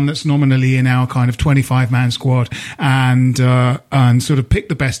everyone that's nominally in our kind of 25-man squad, and sort of pick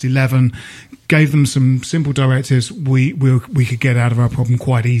the best 11, gave them some simple directives, we could get out of our problem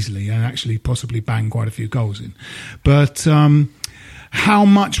quite easily and actually possibly bang quite a few goals in. But how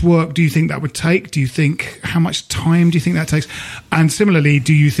much work do you think that would take? How much time do you think that takes? And similarly,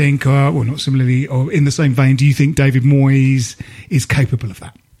 do you think, not similarly, or in the same vein, do you think David Moyes is capable of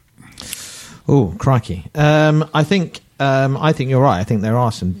that? Oh, crikey. I think you're right. I think there are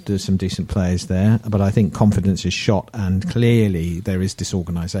some decent players there, but I think confidence is shot, and clearly there is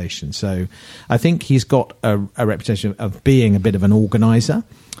disorganisation. So I think he's got a reputation of being a bit of an organiser.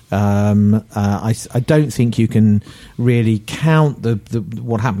 I don't think you can really count the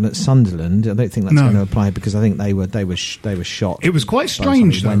what happened at Sunderland. I don't think that's going to apply because I think they were shot. It was quite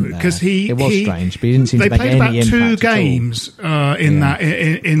strange though, because it was strange, but he didn't seem to make any impact. They played about 2 games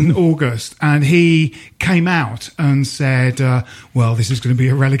in August, and he came out and said, "Well, this is going to be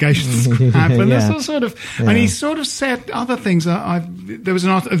a relegation scrap," and and he sort of said other things. There was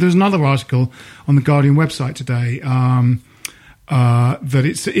another article on the Guardian website today. That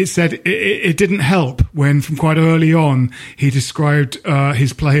it said it didn't help when, from quite early on, he described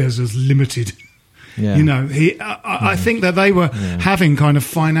his players as limited. Yeah. You know, I think that they were having kind of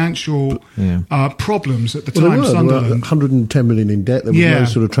financial problems at the time. They were 110 million in debt. There was no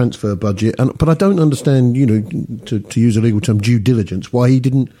sort of transfer budget, but I don't understand, to use a legal term, due diligence, why he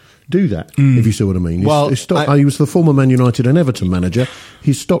didn't do that, if you see what I mean. His stock, he was the former Man United and Everton manager.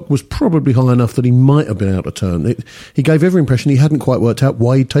 His stock was probably high enough that he might have been able to turn. He gave every impression he hadn't quite worked out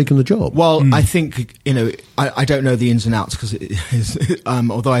why he'd taken the job. Well, I think, I don't know the ins and outs because it is,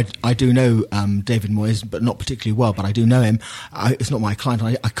 although I do know David Moyes, but not particularly well, but I do know him. It's not my client.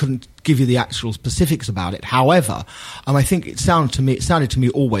 I couldn't give you the actual specifics about it. However, I think it sounded to me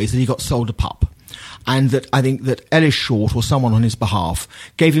always that he got sold a pup. And that I think that Ellis Short or someone on his behalf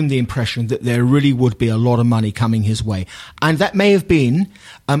gave him the impression that there really would be a lot of money coming his way. And that may have been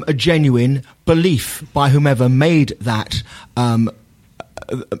a genuine belief by whomever made that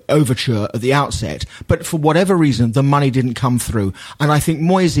overture at the outset, but for whatever reason the money didn't come through. And I think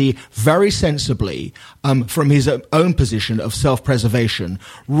Moyes very sensibly, from his own position of self-preservation,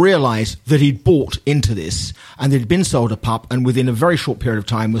 realised that he'd bought into this and he'd been sold a pup, and within a very short period of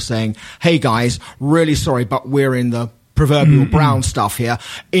time was saying, hey guys, really sorry, but we're in the proverbial brown stuff here.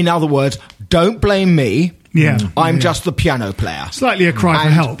 In other words, don't blame me. I'm just the piano player. Slightly a cry for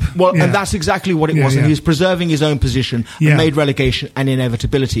help. Well, and that's exactly what it was. And he was preserving his own position and made relegation an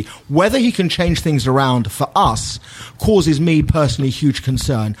inevitability. Whether he can change things around for us causes me personally huge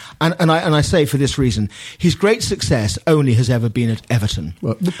concern. And I say for this reason, his great success only has ever been at Everton.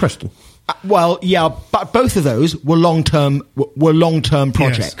 Well, Preston. But both of those were long-term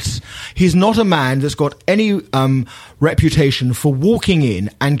projects. Yes. He's not a man that's got any reputation for walking in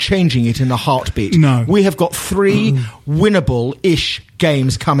and changing it in a heartbeat. No. We have got 3 winnable-ish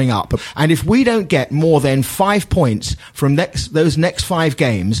games coming up. And if we don't get more than 5 points from those next 5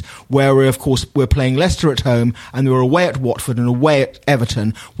 games, where we're playing Leicester at home and we're away at Watford and away at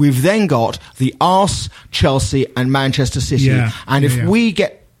Everton, we've then got the Arse, Chelsea and Manchester City. Yeah. And if we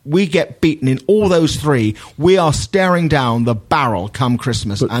get beaten in all those 3, we are staring down the barrel come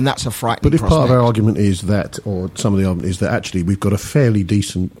Christmas, and that's a frightening prospect. But if part of our argument is that, or some of the argument is that actually we've got a fairly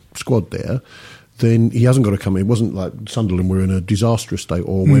decent squad there, then he hasn't got to come in. It wasn't like Sunderland were in a disastrous state,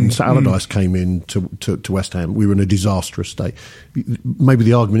 or when Allardyce came in to West Ham, we were in a disastrous state. Maybe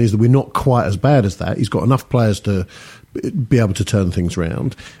the argument is that we're not quite as bad as that. He's got enough players to be able to turn things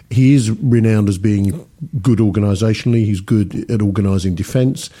around. He is renowned as being good organisationally. He's good at organising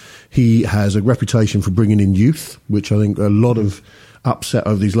defence. He has a reputation for bringing in youth, which I think a lot of upset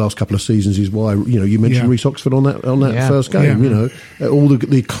over these last couple of seasons is why, you mentioned Reece Oxford on that first game, all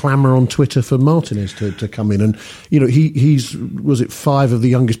the clamour on Twitter for Martinez to come in, and he's was it 5 of the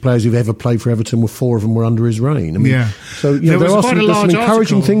youngest players who've ever played for Everton, 4 of them were under his reign. So there are some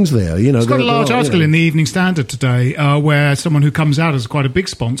encouraging things there. There's quite a large article in the Evening Standard today where someone who comes out as quite a big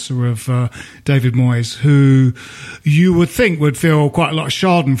sponsor of David Moyes, who you would think would feel quite a lot of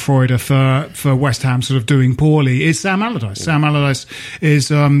schadenfreude for West Ham sort of doing poorly, is Sam Allardyce. Yeah. Sam Allardyce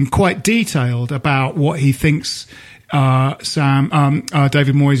is quite detailed about what he thinks David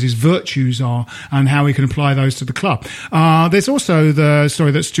Moyes' virtues are and how he can apply those to the club. There's also the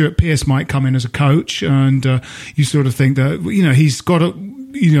story that Stuart Pearce might come in as a coach, and you sort of think that he's got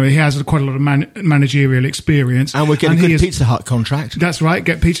he has quite a lot of managerial experience, and we're getting a good Pizza Hut contract. That's right,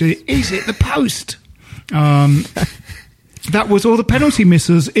 get pizza. Is it the post? That was all the penalty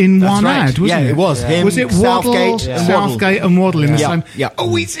misses in one ad, wasn't it? It was. Him, was it Waddle, Southgate and Waddle in the same? Yeah.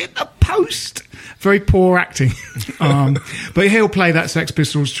 Oh, he's in the post. Very poor acting. But he'll play that Sex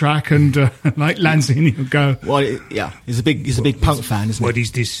Pistols track, and like Lanzini will go. Well, he's a big punk fan, isn't he? What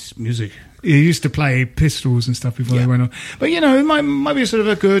is this music? He used to play Pistols and stuff before they went on. But it might be sort of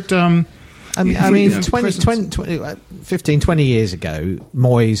a good. I mean, 15, 20 years ago,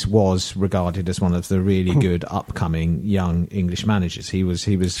 Moyes was regarded as one of the really good upcoming young English managers. He was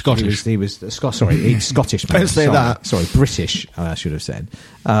Scottish. He was Scottish. Don't say that. Sorry, British. I should have said.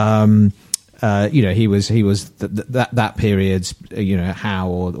 He was that period's Howe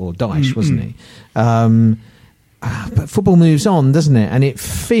or Dyche, wasn't he? but football moves on, doesn't it? And it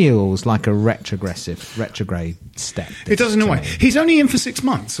feels like a retrograde step. It does in a way. He's only in for 6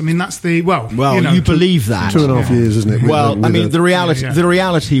 months. I mean, that's the you believe that 2.5 years, isn't it? The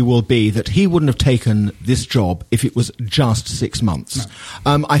reality will be that he wouldn't have taken this job if it was just 6 months.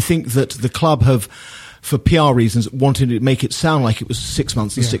 No. I think that the club have, for PR reasons, wanted to make it sound like it was 6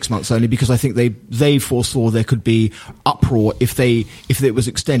 months and 6 months only, because I think they foresaw there could be uproar if it was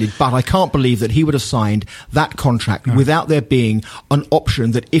extended. But I can't believe that he would have signed that contract without there being an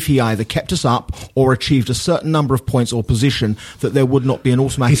option that if he either kept us up or achieved a certain number of points or position, that there would not be an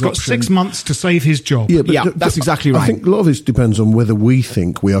automatic option. He's got option. 6 months to save his job. That's exactly right. I think a lot of this depends on whether we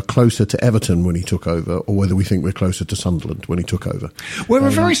think we are closer to Everton when he took over, or whether we think we're closer to Sunderland when he took over. We're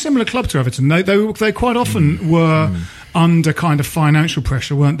a very similar club to Everton. They quite often were under kind of financial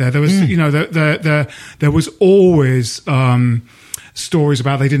pressure, weren't there? There was, there was always stories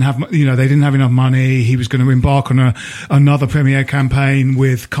about they didn't have enough money. He was going to embark on another Premier campaign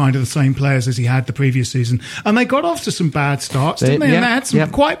with kind of the same players as he had the previous season, and they got off to some bad starts, didn't they? And they had some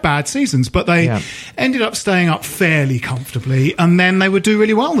quite bad seasons, but they ended up staying up fairly comfortably, and then they would do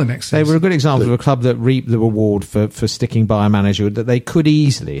really well the next season. They were a good example of a club that reaped the reward for sticking by a manager that they could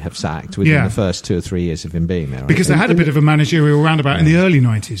easily have sacked within the first 2 or 3 years of him being there. Because they had a bit of a managerial roundabout in the early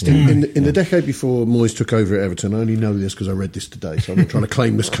 90s, didn't they? In the decade before Moyes took over at Everton, I only know this because I read this today, so I'm not trying to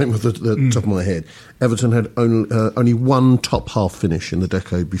claim this came off the top of my head. Everton had only one top half finish in the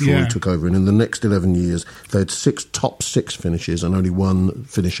decade before he took over, and in the next 11 years they had 6 top 6 finishes and only 1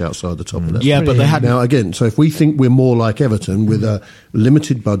 finish outside the top of that. Yeah, but they had... Now again, so if we think we're more like Everton with a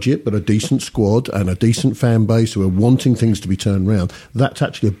limited budget but a decent squad and a decent fan base who are wanting things to be turned around, that's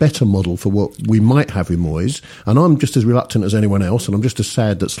actually a better model for what we might have with Moyes. And I'm just as reluctant as anyone else, and I'm just as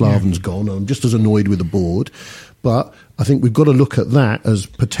sad that Slaven's gone, and I'm just as annoyed with the board. But I think we've got to look at that as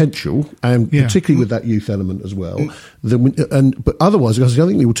potential, and particularly with that youth element as well. But otherwise, I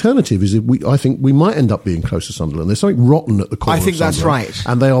think the alternative is I think we might end up being close to Sunderland. There's something rotten at the core. I think that's right,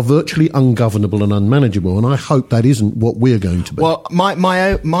 and they are virtually ungovernable and unmanageable. And I hope that isn't what we're going to be. Well,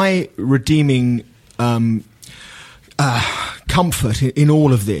 my redeeming comfort in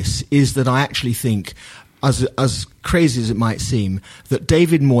all of this is that I actually think, as crazy as it might seem, that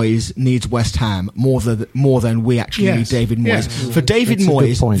David Moyes needs West Ham more than we actually need David Moyes. Yes. For David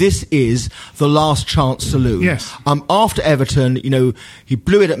Moyes, this is the last chance saloon. Yes. After Everton, he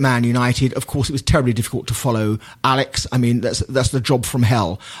blew it at Man United. Of course, it was terribly difficult to follow Alex. I mean, that's the job from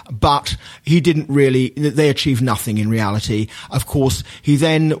hell. But he didn't really. They achieved nothing in reality. Of course, he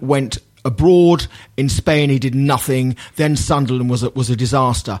then went abroad in Spain. He did nothing. Then Sunderland was a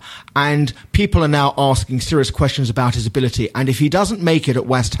disaster, and people are now asking serious questions about his ability. And if he doesn't make it at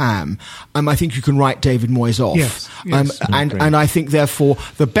West Ham, I think you can write David Moyes off. Yes. And I think therefore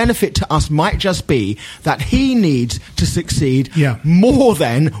the benefit to us might just be that he needs to succeed more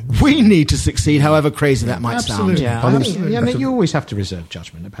than we need to succeed, however crazy that might sound. Yeah, I mean, you always have to reserve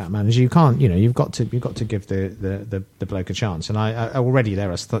judgment about managers. You can't, you've got to give the bloke a chance. And I already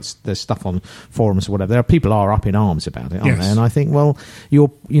there's stuff on forums or whatever. People are up in arms about it, aren't they? And I think, well,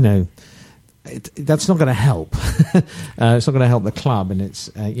 that's not going to help. It's not going to help the club, and it's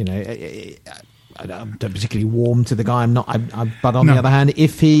I don't particularly warm to the guy. But on the other hand,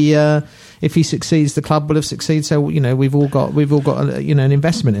 if he succeeds, the club will have succeeded. So we've all got an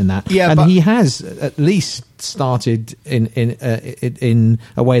investment in that. Yeah, and he has at least started in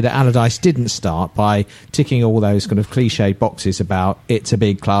a way that Allardyce didn't start, by ticking all those kind of cliche boxes about it's a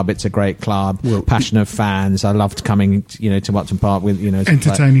big club, it's a great club, passionate fans. I loved coming to Upton Park with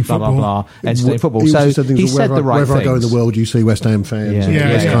entertaining football, blah, entertaining football. So he said the right things. Wherever I go in the world, you see West Ham fans.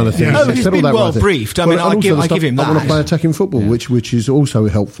 This kind of thing. No, he's been well briefed. I mean, I give him that. I want to play attacking football, which is also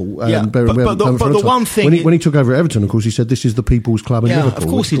helpful. But the one thing, when he took over Everton, of course, he said this is the people's club in Liverpool. Of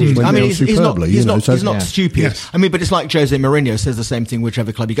course he did. I mean, he's not stupid. Yes. I mean, but it's like Jose Mourinho says the same thing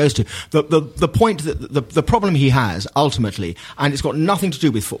whichever club he goes to. The point that the problem he has ultimately, and it's got nothing to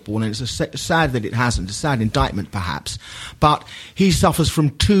do with football, and it's sad that it hasn't. It's a sad indictment, perhaps, but he suffers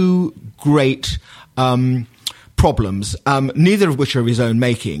from 2 great problems, neither of which are of his own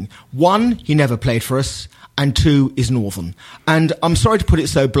making. 1, he never played for us. And 2 is Northern. And I'm sorry to put it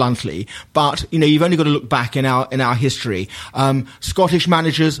so bluntly, but you've only got to look back in our history. Scottish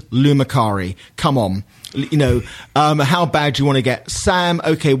managers, Lou Macari, come on. how bad do you want to get? Sam,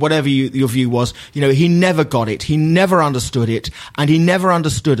 okay, whatever your view was, he never got it. He never understood it. And he never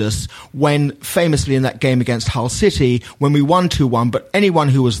understood us when, famously in that game against Hull City, when we won 2-1, but anyone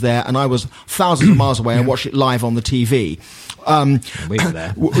who was there, and I was thousands of miles away and watched it live on the TV. We were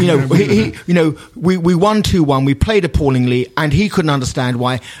there. We won 2-1. We played appallingly, and he couldn't understand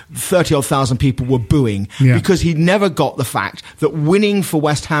why 30-odd thousand people were booing because he never got the fact that winning for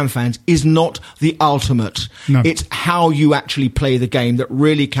West Ham fans is not the ultimate. No. It's how you actually play the game that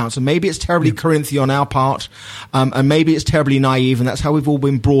really counts. And maybe it's terribly Corinthian on our part, and maybe it's terribly naive, and that's how we've all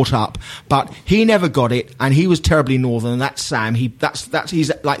been brought up. But he never got it, and he was terribly northern. And that's Sam.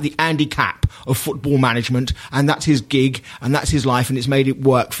 He's like the Andy Capp of football management, and that's his gig, and that's his life, and it's made it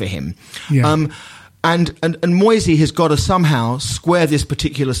work for him. Yeah. And Moyes has got to somehow square this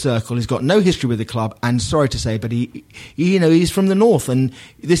particular circle. He's got no history with the club, and sorry to say, but he's from the north, and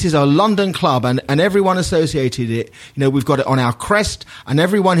this is a London club, and everyone associated it. We've got it on our crest, and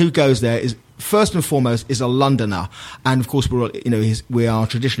everyone who goes there is first and foremost is a Londoner. And of course, we are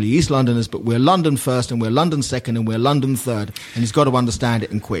traditionally East Londoners, but we're London first, and we're London second, and we're London third. And he's got to understand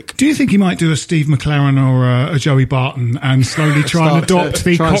it and quick. Do you think he might do a Steve McLaren or a Joey Barton and slowly try and adopt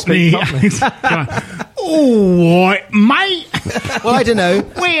the Cockney accent? All right, mate. Well, I don't know.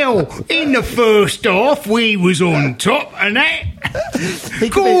 Well, in the first half, we was on top, and that.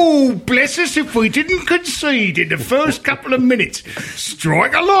 God bless us if we didn't concede in the first couple of minutes.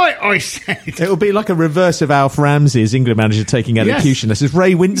 Strike a light, I said. It will be like a reverse of Alf Ramsey as England manager taking elocution lessons.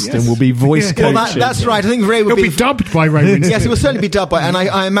 Ray Winston will be voice coaching. Well, that's right. I think Ray will be dubbed by Ray Winston. Yes, he will certainly be dubbed by, and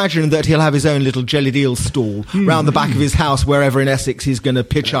I imagine that he'll have his own little jellied eel stall round the back of his house, wherever in Essex he's going to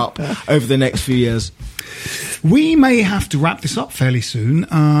pitch up over the next few years. We may have to wrap this up fairly soon,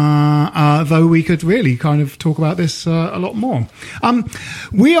 though we could really kind of talk about this a lot more.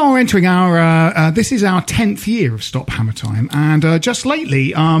 We are entering this is our 10th year of Stop Hammer Time, and just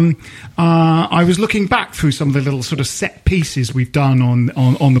lately I was looking back through some of the little sort of set pieces we've done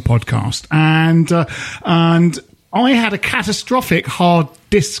on the podcast, and I had a catastrophic hard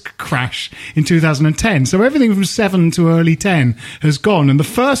disk crash in 2010. So everything from 7 to early 10 has gone. And the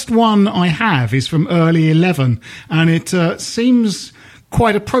first one I have is from early 11. And it seems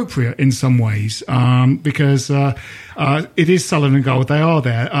quite appropriate in some ways because it is Sullivan and Gold. They are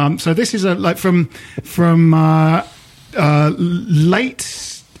there. So this is from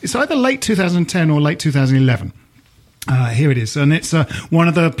late... It's either late 2010 or late 2011. Here it is, and it's one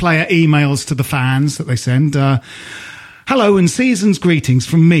of the player emails to the fans that they send. Hello and season's greetings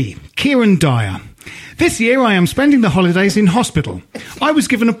from me, Kieran Dyer. This year I am spending the holidays in hospital. I was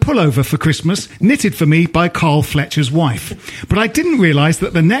given a pullover for Christmas, knitted for me by Carl Fletcher's wife. But I didn't realise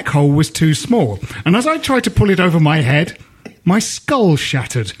that the neck hole was too small, and as I tried to pull it over my head, my skull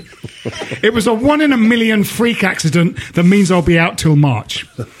shattered. It was a 1 in a million freak accident that means I'll be out till March.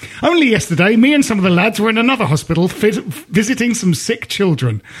 Only yesterday, me and some of the lads were in another hospital visiting some sick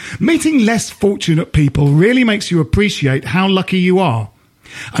children. Meeting less fortunate people really makes you appreciate how lucky you are.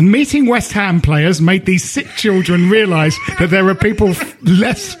 And meeting West Ham players made these sick children realise that there are people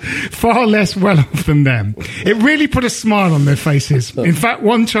far less well off than them. It really put a smile on their faces. In fact,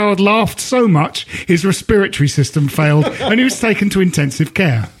 one child laughed so much his respiratory system failed and he was taken to intensive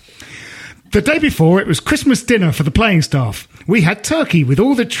care. The day before, it was Christmas dinner for the playing staff. We had turkey with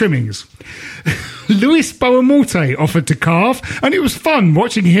all the trimmings. Luis Boamorte offered to carve, and it was fun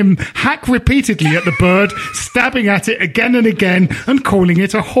watching him hack repeatedly at the bird, stabbing at it again and again, and calling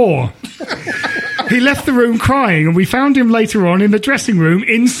it a whore. He left the room crying, and we found him later on in the dressing room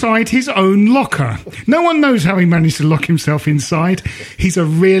inside his own locker. No one knows how he managed to lock himself inside. He's a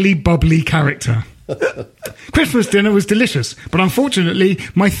really bubbly character. Christmas dinner was delicious, but unfortunately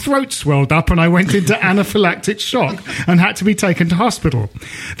my throat swelled up and I went into anaphylactic shock and had to be taken to hospital.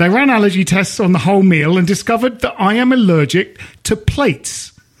 They ran allergy tests on the whole meal and discovered that I am allergic to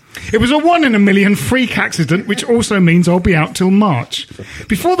plates. It was a 1 in a million freak accident, which also means I'll be out till March.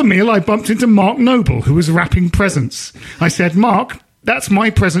 Before the meal I bumped into Mark Noble, who was wrapping presents. I said, Mark, that's my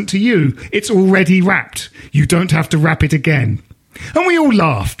present to you. It's already wrapped. You don't have to wrap it again. And we all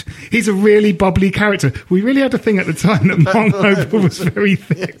laughed. He's a really bubbly character. We really had a thing at the time that Mark Noble was very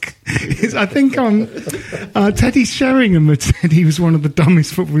thick. I think Teddy Sheringham had said he was one of the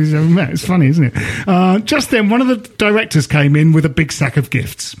dumbest footballers he's ever met. It's funny, isn't it? Just then, one of the directors came in with a big sack of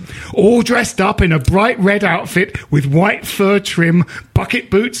gifts. All dressed up in a bright red outfit with white fur trim,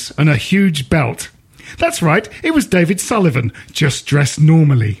 bucket boots and a huge belt. That's right, it was David Sullivan, just dressed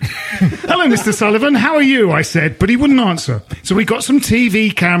normally. "Hello, Mr. Sullivan, how are you?" I said, but he wouldn't answer. So we got some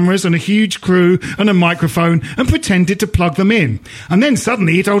TV cameras and a huge crew and a microphone and pretended to plug them in. And then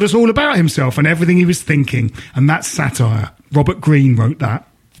suddenly he told us all about himself and everything he was thinking. And that's satire. Robert Greene wrote that.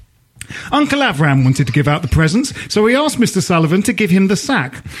 Uncle Avram wanted to give out the presents, so he asked Mr. Sullivan to give him the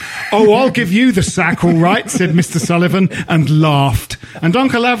sack. "Oh, I'll give you the sack, all right," said Mr. Sullivan, and laughed. And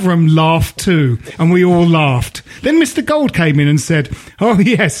Uncle Avram laughed too, and we all laughed. Then Mr. Gold came in and said, "Oh,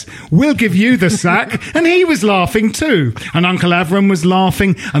 yes, we'll give you the sack," and he was laughing too. And Uncle Avram was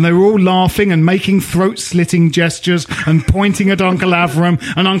laughing, and they were all laughing and making throat-slitting gestures and pointing at Uncle Avram,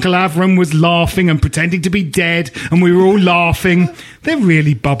 and Uncle Avram was laughing and pretending to be dead, and we were all laughing. They're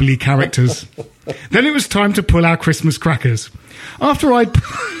really bubbly characters. Then it was time to pull our Christmas crackers. After I'd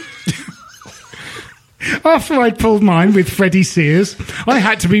pulled mine with Freddie Sears, I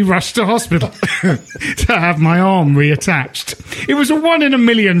had to be rushed to hospital to have my arm reattached. It was a 1 in a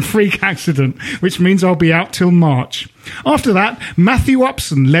million freak accident, which means I'll be out till March. After that, Matthew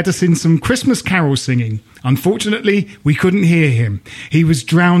Upson led us in some Christmas carol singing. Unfortunately, we couldn't hear him. He was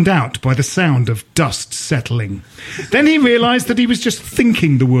drowned out by the sound of dust settling. Then he realised that he was just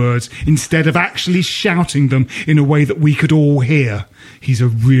thinking the words instead of actually shouting them in a way that we could all hear. He's a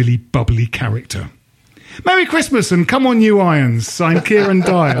really bubbly character. Merry Christmas and come on, you irons. Signed, Kieran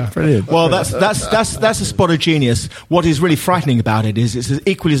Dyer. Brilliant. Well, that's a spot of genius. What is really frightening about it is it's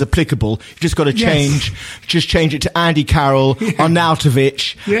equally as applicable. You just got to change it to Andy Carroll,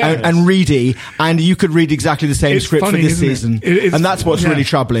 Arnautovic, and Reedy, and you could read exactly the same script funny, for this season. And that's what's really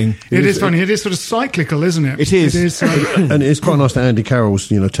troubling. It is funny. It is sort of cyclical, isn't it? It is. And it's quite nice that Andy Carroll's,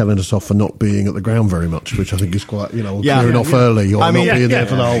 telling us off for not being at the ground very much, which I think is quite, clearing off early, or not being there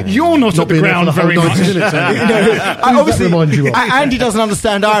for the whole. You're not at the ground very much. Obviously, Andy doesn't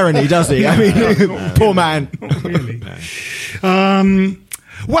understand irony, does he? I mean, poor man. Not really.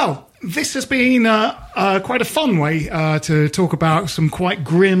 Well, this has been quite a fun way to talk about some quite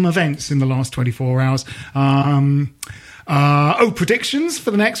grim events in the last 24 hours. Predictions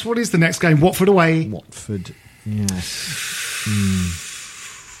for the next. What is the next game? Watford away. Watford, yes.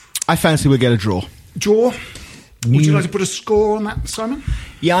 I fancy we'll get a draw. Draw. Would you like to put a score on that, Simon?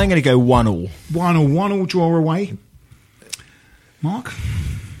 Yeah, I'm going to go 1-1. 1-1 draw away. Mark?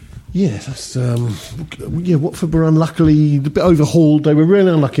 Yeah, that's Watford were unluckily a bit overhauled. They were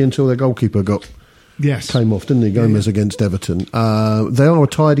really unlucky until their goalkeeper came off, didn't he? Gomez against Everton. They are a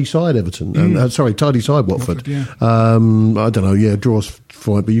tidy side, Everton. Tidy side, Watford. I don't know. Yeah, draws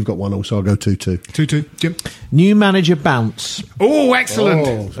fine, but you've got 1-1, so I'll go 2-2. 2-2. Jim? New manager bounce. Oh,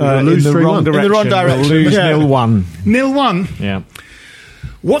 excellent. In the wrong direction. In the wrong direction. We'll lose 0-1. 0-1. Yeah.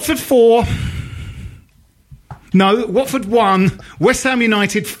 Watford 4. No, Watford 1. West Ham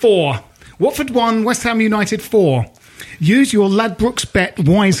United 4. Watford 1. West Ham United 4. Use your Ladbrokes bet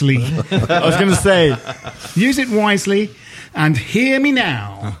wisely. I was going to say. Use it wisely and hear me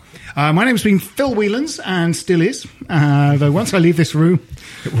now. My name's been Phil Whelans and still is. Though once I leave this room,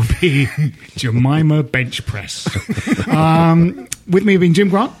 it will be Jemima Bench Press. With me have been Jim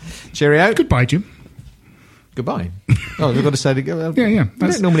Grant. Cheerio. Goodbye, Jim. Goodbye. Oh, I've got to say to go. Yeah. We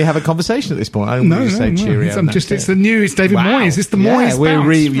don't normally have a conversation at this point. I only say cheerio. It's the new. It's David Moyes. It's the Moyes. We're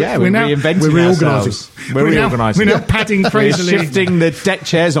reinventing We're reorganising. We're reorganising. We're now padding crazily. We're shifting the deck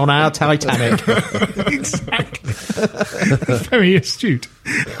chairs on our Titanic. Exactly. Very astute.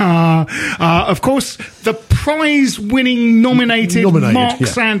 Of course, the prize-winning nominated Mark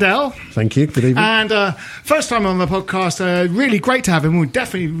Sandell. Thank you. Good evening. And first time on the podcast. Really great to have him. We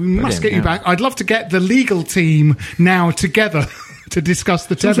must get you back. I'd love to get the legal team now together to discuss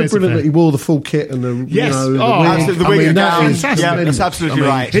the Tevez It's brilliant that he wore the full kit and the wig. Absolutely, the wig fantastic. Yeah, that's absolutely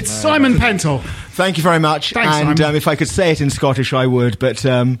right. It's Simon Pentle. Thank you very much. Thanks, and if I could say it in Scottish, I would. But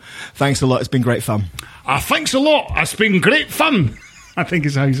thanks a lot. It's been great fun. Thanks a lot. It's been great fun. I think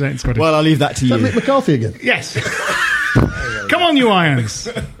is how you say it in Scottish. Well, I'll leave that to you. Is that Mick McCarthy again? Yes. Come on, you irons.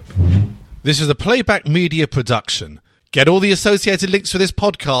 This is a Playback Media production. Get all the associated links for this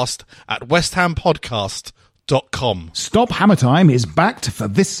podcast at westhampodcast.com. Stop Hammer Time is backed for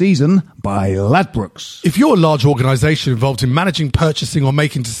this season by Ladbrokes. If you're a large organisation involved in managing, purchasing or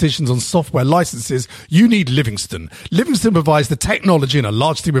making decisions on software licenses, you need Livingston. Livingston provides the technology and a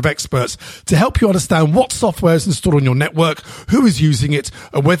large team of experts to help you understand what software is installed on your network, who is using it,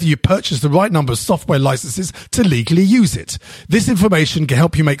 and whether you purchase the right number of software licenses to legally use it. This information can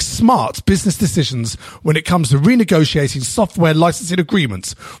help you make smart business decisions when it comes to renegotiating software licensing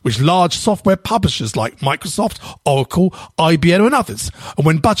agreements with large software publishers like Microsoft Microsoft, Oracle, IBM and others, and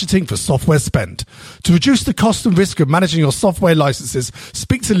when budgeting for software spend. To reduce the cost and risk of managing your software licenses,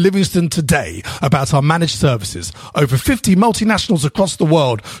 speak to Livingston today about our managed services. Over 50 multinationals across the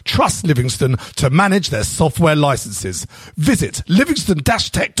world trust Livingston to manage their software licenses. Visit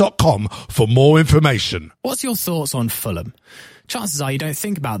livingston-tech.com for more information. What's your thoughts on Fulham? Chances are you don't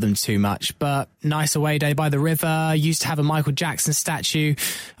think about them too much, but nice away day by the river, used to have a Michael Jackson statue,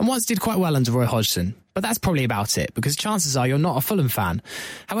 and once did quite well under Roy Hodgson. But that's probably about it, because chances are you're not a Fulham fan.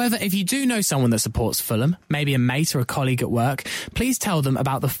 However, if you do know someone that supports Fulham, maybe a mate or a colleague at work, please tell them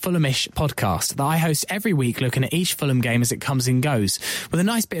about the Fulhamish podcast that I host every week, looking at each Fulham game as it comes and goes, with a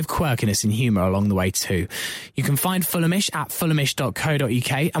nice bit of quirkiness and humour along the way too. You can find Fulhamish at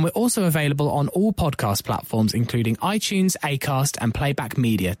fulhamish.co.uk, and we're also available on all podcast platforms, including iTunes, Acast and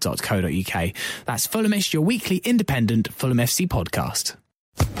playbackmedia.co.uk. That's Fulhamish, your weekly independent Fulham FC podcast.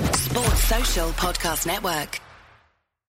 Sports Social Podcast Network.